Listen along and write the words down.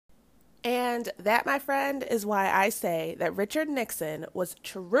And that, my friend, is why I say that Richard Nixon was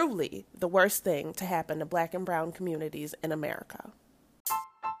truly the worst thing to happen to Black and brown communities in America.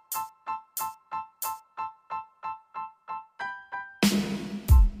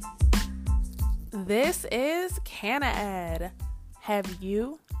 This is Canna Ed. Have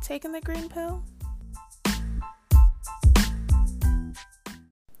you taken the green pill?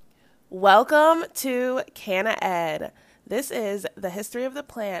 Welcome to Canna Ed. This is the History of the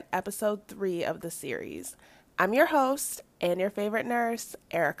Plant, episode 3 of the series. I'm your host and your favorite nurse,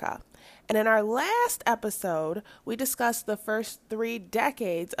 Erica. And in our last episode, we discussed the first 3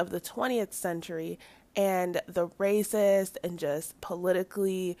 decades of the 20th century and the racist and just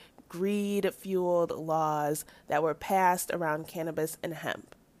politically greed-fueled laws that were passed around cannabis and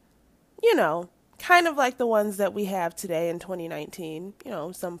hemp. You know, kind of like the ones that we have today in 2019,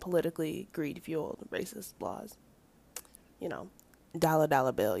 some politically greed-fueled racist laws.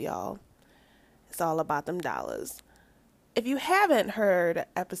 Dollar bill, y'all. It's all about them dollars. If you haven't heard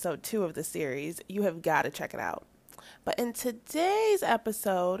episode 2 of the series, you have got to check it out. But in today's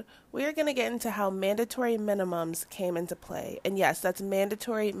episode, we are going to get into how mandatory minimums came into play. And yes, that's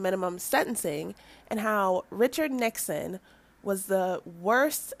mandatory minimum sentencing, and how Richard Nixon was the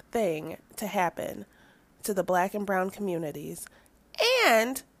worst thing to happen to the Black and brown communities,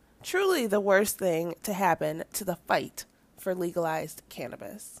 and truly the worst thing to happen to the fight for legalized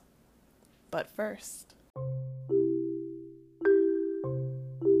cannabis. But first,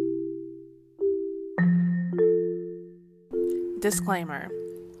 disclaimer.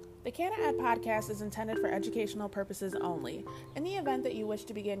 The Canna Ed podcast is intended for educational purposes only. In the event that you wish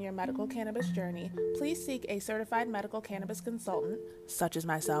to begin your medical cannabis journey, please seek a certified medical cannabis consultant, such as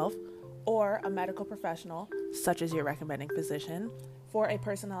myself, or a medical professional, such as your recommending physician, for a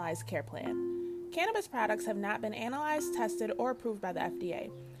personalized care plan. Cannabis products have not been analyzed, tested, or approved by the FDA.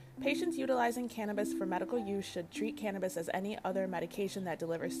 Patients utilizing cannabis for medical use should treat cannabis as any other medication that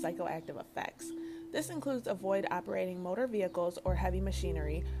delivers psychoactive effects. This includes avoid operating motor vehicles or heavy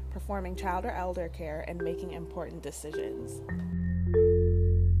machinery, performing child or elder care, and making important decisions.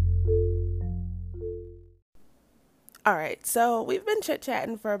 Alright, so we've been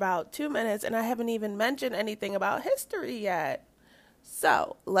chit-chatting for about 2 minutes, and I haven't even mentioned anything about history yet.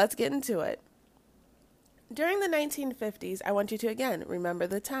 So, let's get into it. During the 1950s, I want you to, again, remember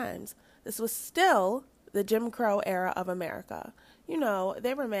the times. This was still the Jim Crow era of America.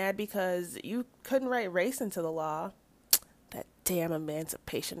 They were mad because you couldn't write race into the law. That damn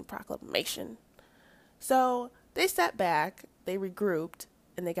Emancipation Proclamation. So they sat back, they regrouped,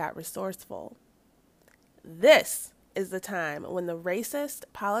 and they got resourceful. This is the time when the racist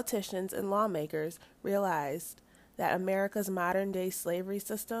politicians and lawmakers realized that America's modern-day slavery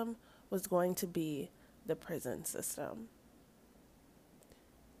system was going to be the prison system.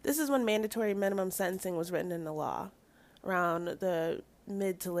 This is when mandatory minimum sentencing was written into law, around the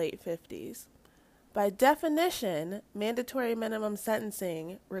mid to late 50s. By definition, mandatory minimum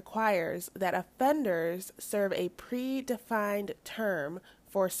sentencing requires that offenders serve a predefined term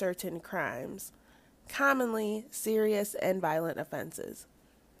for certain crimes, commonly serious and violent offenses.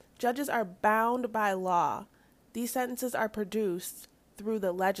 Judges are bound by law. These sentences are produced through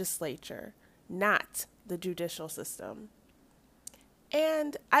the legislature, not the judicial system.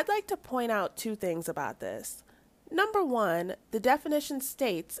 And I'd like to point out 2 things about this. Number 1, the definition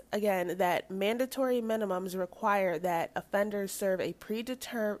states, again, that mandatory minimums require that offenders serve a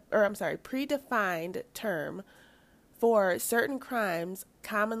predefined term for certain crimes,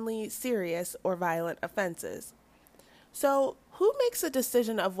 commonly serious or violent offenses. So, who makes a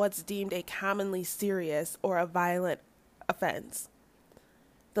decision of what's deemed a commonly serious or a violent offense?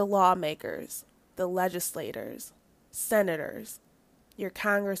 The lawmakers, the legislators, senators, your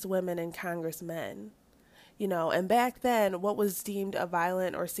congresswomen and congressmen. And back then, what was deemed a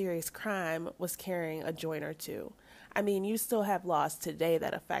violent or serious crime was carrying a joint or 2. I mean, you still have laws today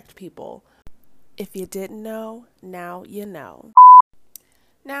that affect people. If you didn't know, now you know.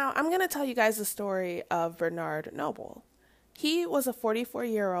 Now, I'm going to tell you guys the story of Bernard Noble. He was a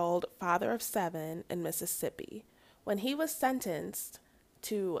 44-year-old father of 7 in Mississippi when he was sentenced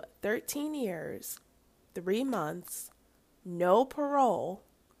to 13 years, 3 months, no parole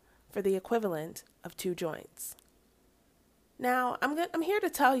for the equivalent of 2 joints. Now, I'm here to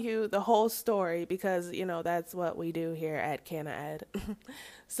tell you the whole story because, that's what we do here at Canna Ed.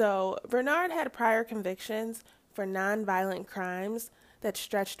 So, Bernard had prior convictions for nonviolent crimes that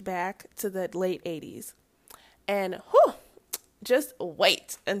stretched back to the late 80s. And, just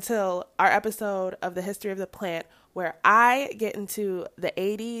wait until our episode of the History of the Plant where I get into the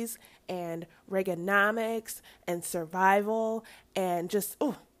 80s and Reaganomics and survival and just,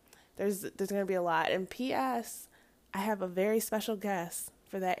 There's going to be a lot. And P.S., I have a very special guest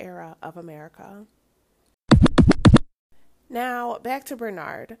for that era of America. Now, back to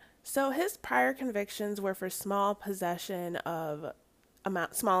Bernard. So his prior convictions were for small possession of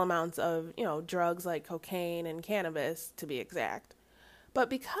small amounts of, drugs like cocaine and cannabis, to be exact. But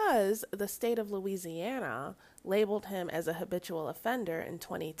because the state of Louisiana labeled him as a habitual offender in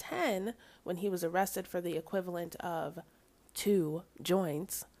 2010, when he was arrested for the equivalent of 2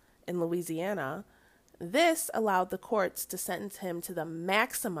 joints in Louisiana, this allowed the courts to sentence him to the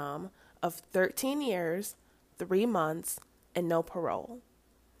maximum of 13 years, 3 months, and no parole.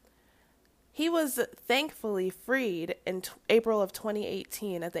 He was thankfully freed in April of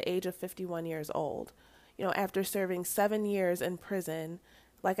 2018 at the age of 51 years old. After serving 7 years in prison.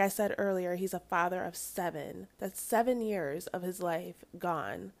 Like I said earlier, he's a father of 7. That's 7 years of his life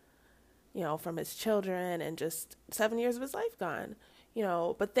gone, from his children, and just 7 years of his life gone.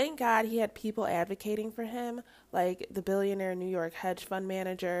 But thank God he had people advocating for him, like the billionaire New York hedge fund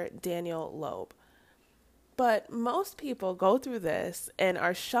manager, Daniel Loeb. But most people go through this and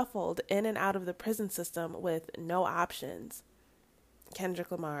are shuffled in and out of the prison system with no options.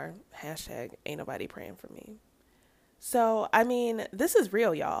 Kendrick Lamar, hashtag ain't nobody praying for me. So, this is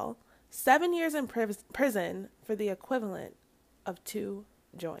real, y'all. 7 years in prison for the equivalent of 2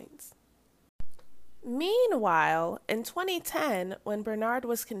 joints. Meanwhile, in 2010, when Bernard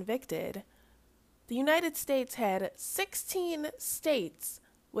was convicted, the United States had 16 states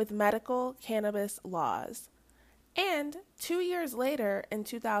with medical cannabis laws. And 2 years later, in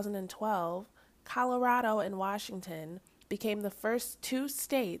 2012, Colorado and Washington became the first 2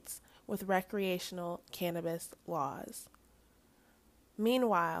 states with recreational cannabis laws.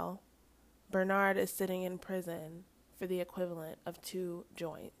 Meanwhile, Bernard is sitting in prison for the equivalent of 2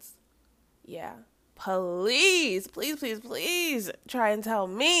 joints. Yeah. Please try and tell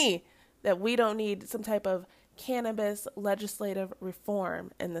me that we don't need some type of cannabis legislative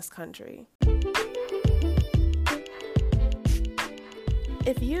reform in this country.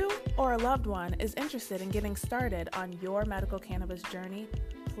 If you or a loved one is interested in getting started on your medical cannabis journey,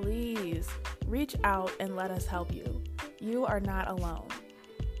 please reach out and let us help you. You are not alone.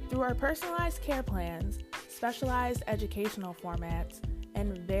 Through our personalized care plans, specialized educational formats,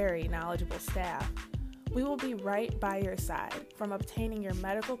 and very knowledgeable staff, we will be right by your side, from obtaining your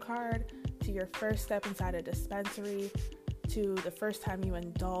medical card to your first step inside a dispensary to the first time you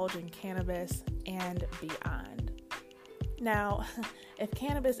indulge in cannabis and beyond. Now, if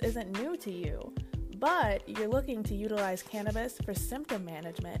cannabis isn't new to you, but you're looking to utilize cannabis for symptom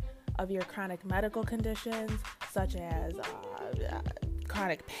management of your chronic medical conditions, such as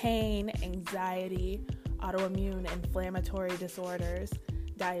chronic pain, anxiety, autoimmune inflammatory disorders,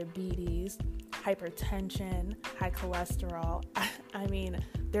 diabetes, hypertension, high cholesterol.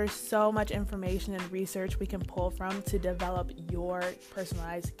 There's so much information and research we can pull from to develop your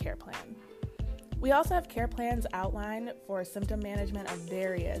personalized care plan. We also have care plans outlined for symptom management of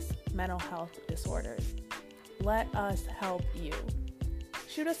various mental health disorders. Let us help you.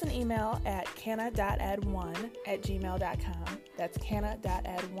 Shoot us an email at canna.ed1@gmail.com. That's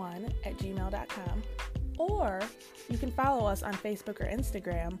canna.ed1@gmail.com. Or you can follow us on Facebook or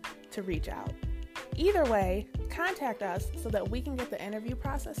Instagram to reach out. Either way, contact us so that we can get the interview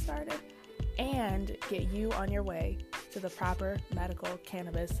process started and get you on your way to the proper medical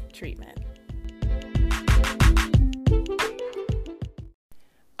cannabis treatment.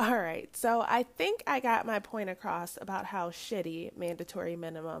 All right, so I think I got my point across about how shitty mandatory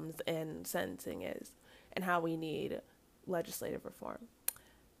minimums and sentencing is and how we need legislative reform.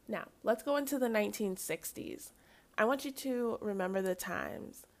 Now, let's go into the 1960s. I want you to remember the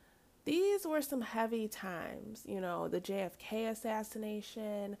times. These were some heavy times, the JFK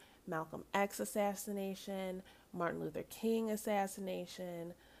assassination, Malcolm X assassination, Martin Luther King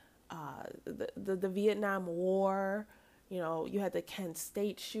assassination, the Vietnam War. You had the Kent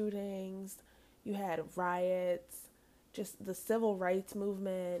State shootings, you had riots, just the civil rights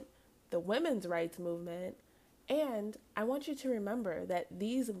movement, the women's rights movement. And I want you to remember that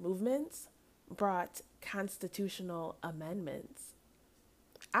these movements brought constitutional amendments.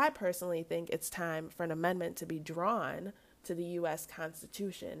 I personally think it's time for an amendment to be drawn to the U.S.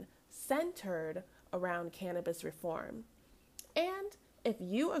 Constitution centered around cannabis reform. And if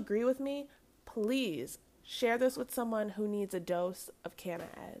you agree with me, please share this with someone who needs a dose of Canna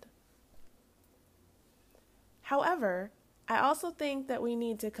Ed. However, I also think that we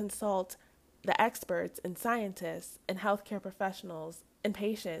need to consult the experts and scientists and healthcare professionals and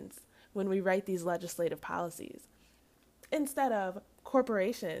patients when we write these legislative policies, instead of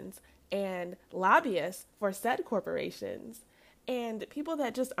corporations and lobbyists for said corporations and people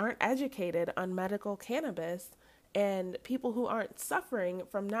that just aren't educated on medical cannabis and people who aren't suffering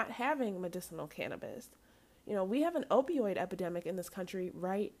from not having medicinal cannabis. We have an opioid epidemic in this country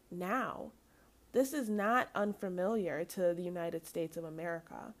right now. This is not unfamiliar to the United States of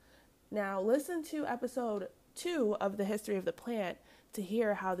America. Now, listen to episode 2 of The History of the Plant to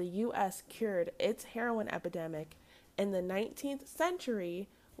hear how the U.S. cured its heroin epidemic in the 19th century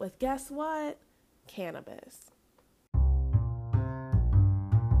with, guess what? Cannabis.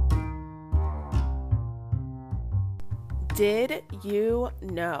 Did you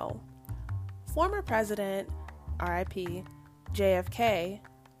know? Former President, RIP, JFK,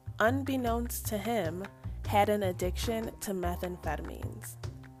 unbeknownst to him, had an addiction to methamphetamines.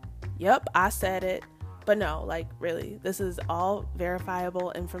 Yup, I said it. But no, really, this is all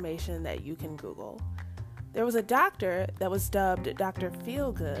verifiable information that you can Google. There was a doctor that was dubbed Dr.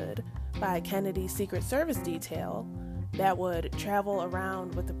 Feelgood by Kennedy's Secret Service detail that would travel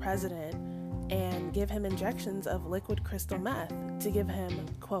around with the president and give him injections of liquid crystal meth to give him,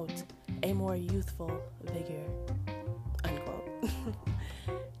 quote, a more youthful vigor, unquote.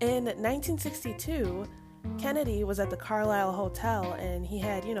 In 1962, Kennedy was at the Carlisle Hotel and he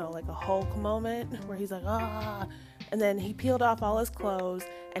had, a Hulk moment where he's like, ah, and then he peeled off all his clothes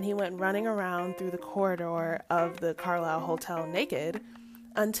and he went running around through the corridor of the Carlisle Hotel naked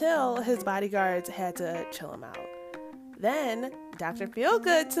until his bodyguards had to chill him out. Then Dr.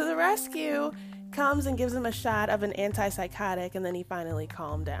 Feelgood to the rescue comes and gives him a shot of an antipsychotic, and then he finally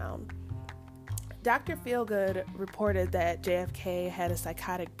calmed down. Dr. Feelgood reported that JFK had a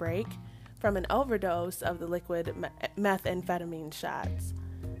psychotic break from an overdose of the liquid methamphetamine shots.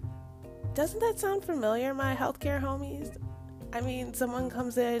 Doesn't that sound familiar, my healthcare homies? I mean, someone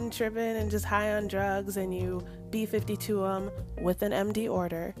comes in tripping and just high on drugs and you B-52 them with an MD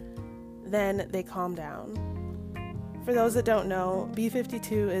order, then they calm down. For those that don't know,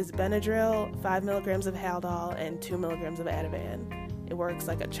 B-52 is Benadryl, 5 milligrams of Haldol, and 2 milligrams of Ativan. It works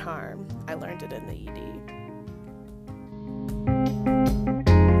like a charm. I learned it in the ED.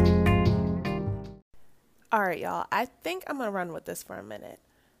 All right, y'all, I think I'm going to run with this for a minute.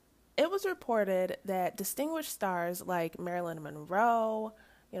 It was reported that distinguished stars like Marilyn Monroe,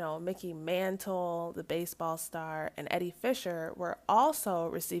 Mickey Mantle, the baseball star, and Eddie Fisher were also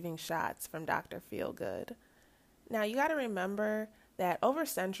receiving shots from Dr. Feelgood. Now, you got to remember that over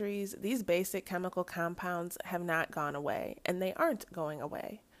centuries, these basic chemical compounds have not gone away, and they aren't going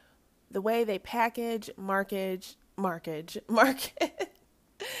away. The way they package, market,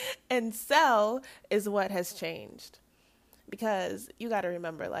 and sell is what has changed. Because you got to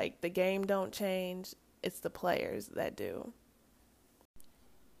remember, the game don't change, it's the players that do.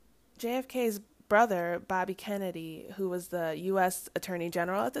 JFK's brother, Bobby Kennedy, who was the U.S. Attorney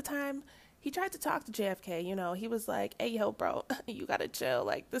General at the time, he tried to talk to JFK. He was like, hey, yo, bro, you got to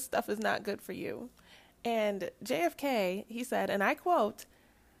chill. This stuff is not good for you. And JFK, he said, and I quote,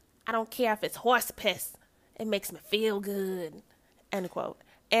 I don't care if it's horse piss. It makes me feel good, end quote.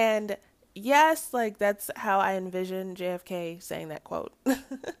 And yes, that's how I envision JFK saying that quote.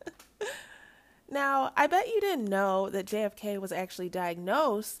 Now, I bet you didn't know that JFK was actually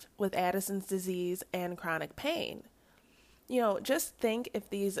diagnosed with Addison's disease and chronic pain. Just think if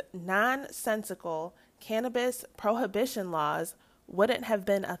these nonsensical cannabis prohibition laws wouldn't have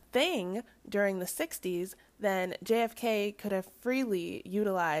been a thing during the 60s, then JFK could have freely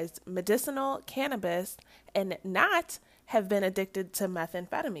utilized medicinal cannabis and not have been addicted to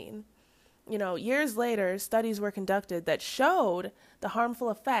methamphetamine. Years later, studies were conducted that showed the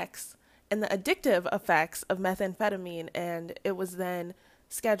harmful effects and the addictive effects of methamphetamine, and it was then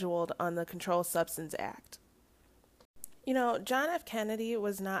scheduled on the Controlled Substance Act. John F. Kennedy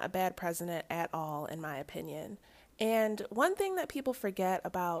was not a bad president at all, in my opinion. And one thing that people forget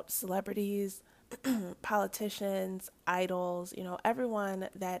about celebrities, politicians, idols, everyone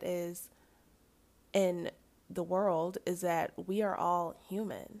that is in the world is that we are all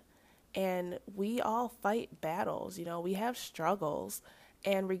human and we all fight battles. We have struggles.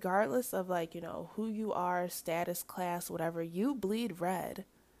 And regardless of who you are, status, class, whatever, you bleed red.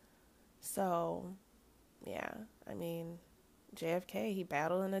 So, yeah, I mean, JFK, he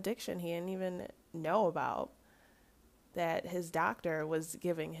battled an addiction he didn't even know about that his doctor was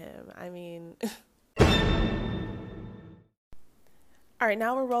giving him. I mean, all right,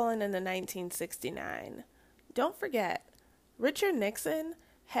 now we're rolling into 1969. Don't forget, Richard Nixon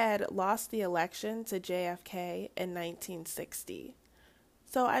had lost the election to JFK in 1960.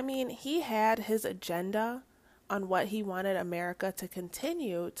 So, I mean, he had his agenda on what he wanted America to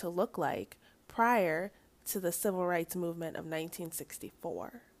continue to look like prior to the Civil Rights Movement of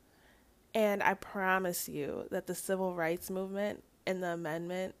 1964. And I promise you that the civil rights movement and the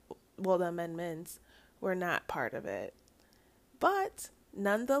amendments were not part of it. But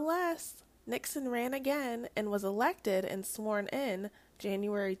nonetheless, Nixon ran again and was elected and sworn in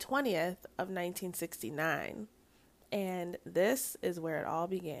January 20th of 1969. And this is where it all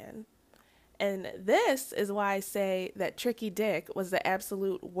began. And this is why I say that Tricky Dick was the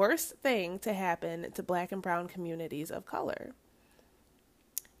absolute worst thing to happen to Black and brown communities of color.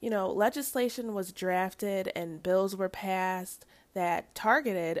 You know, legislation was drafted and bills were passed that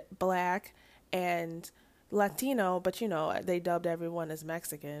targeted Black and Latino, but you know, they dubbed everyone as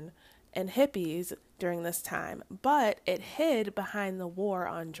Mexican, and hippies during this time. But it hid behind the war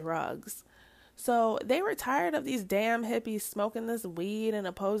on drugs. So they were tired of these damn hippies smoking this weed and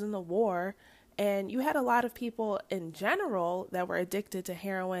opposing the war. And you had a lot of people in general that were addicted to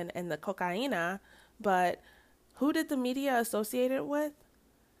heroin and the cocaina. But who did the media associate it with?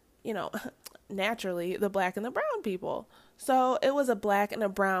 You know, naturally, the Black and the brown people. So it was a Black and a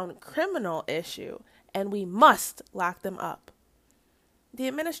brown criminal issue, and we must lock them up. The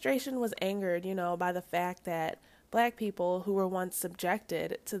administration was angered, you know, by the fact that Black people who were once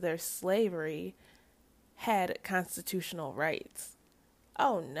subjected to their slavery had constitutional rights.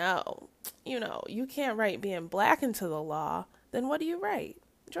 Oh no, you know, you can't write being Black into the law, then what do you write?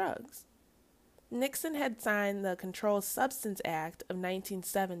 Drugs. Nixon had signed the Controlled Substance Act of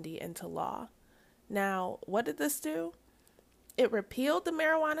 1970 into law. Now, what did this do? It repealed the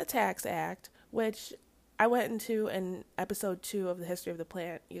Marijuana Tax Act, which I went into in episode 2 of the History of the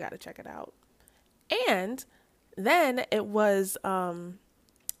Plant. You got to check it out. And then it was,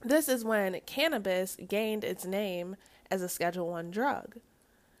 this is when cannabis gained its name as a Schedule I drug.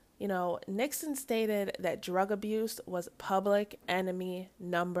 You know, Nixon stated that drug abuse was public enemy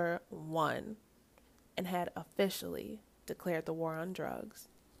number 1 and had officially declared the war on drugs.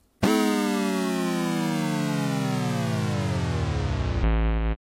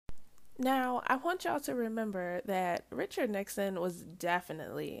 Now, I want y'all to remember that Richard Nixon was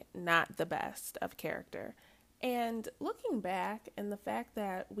definitely not the best of character. And looking back, and the fact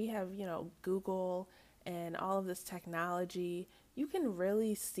that we have, you know, Google and all of this technology, you can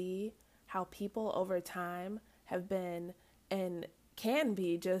really see how people over time have been and can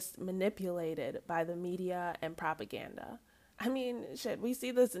be just manipulated by the media and propaganda. I mean, shit, we see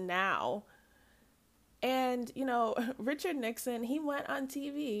this now. And, you know, Richard Nixon, he went on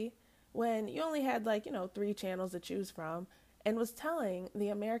TV when you only had 3 channels to choose from and was telling the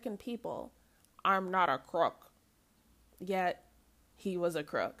American people, I'm not a crook. Yet he was a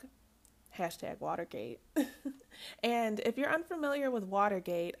crook. Hashtag Watergate. And if you're unfamiliar with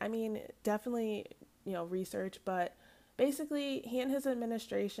Watergate, I mean, definitely, you know, research, but basically he and his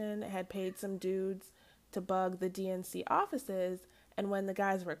administration had paid some dudes to bug the DNC offices, and when the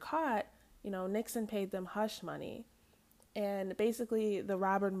guys were caught, you know, Nixon paid them hush money. And basically the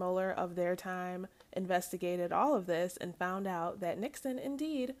Robert Mueller of their time investigated all of this and found out that Nixon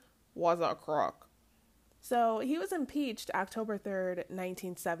indeed was a crook. So he was impeached October 3rd,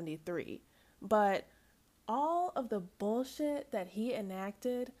 1973. But all of the bullshit that he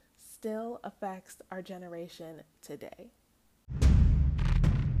enacted still affects our generation today.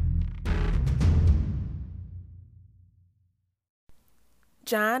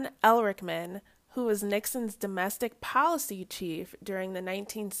 John Ehrlichman, who was Nixon's domestic policy chief during the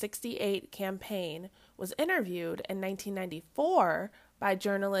 1968 campaign, was interviewed in 1994 by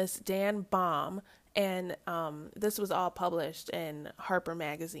journalist Dan Baum, and this was all published in Harper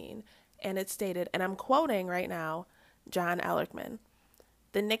Magazine. And it stated, and I'm quoting right now, John Ehrlichman,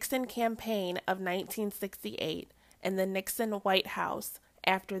 "The Nixon campaign of 1968 and the Nixon White House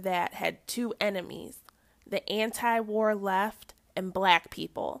after that had 2 enemies, the anti-war left and Black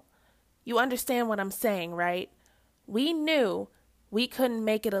people. You understand what I'm saying, right? We knew we couldn't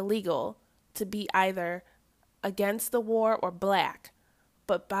make it illegal to be either against the war or Black,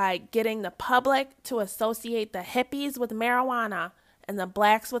 but by getting the public to associate the hippies with marijuana and the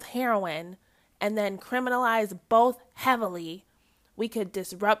Blacks with heroin, and then criminalize both heavily, we could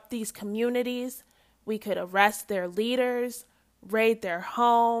disrupt these communities, we could arrest their leaders, raid their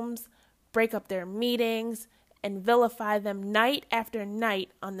homes, break up their meetings, and vilify them night after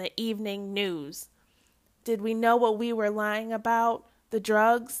night on the evening news. Did we know what we were lying about? The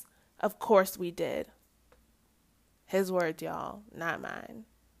drugs? Of course we did." His words, y'all, not mine.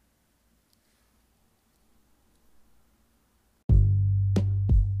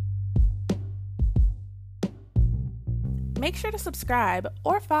 Make sure to subscribe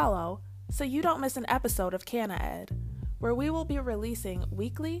or follow so you don't miss an episode of Canna Ed, where we will be releasing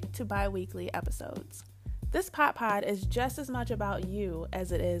weekly to bi-weekly episodes. This Pot Pod is just as much about you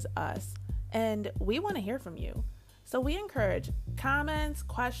as it is us, and we want to hear from you. So we encourage comments,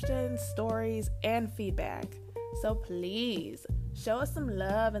 questions, stories, and feedback. So please show us some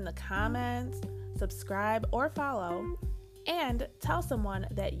love in the comments, subscribe or follow, and tell someone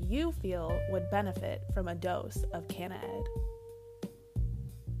that you feel would benefit from a dose of Canna Ed.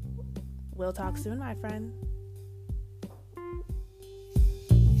 We'll talk soon, my friend.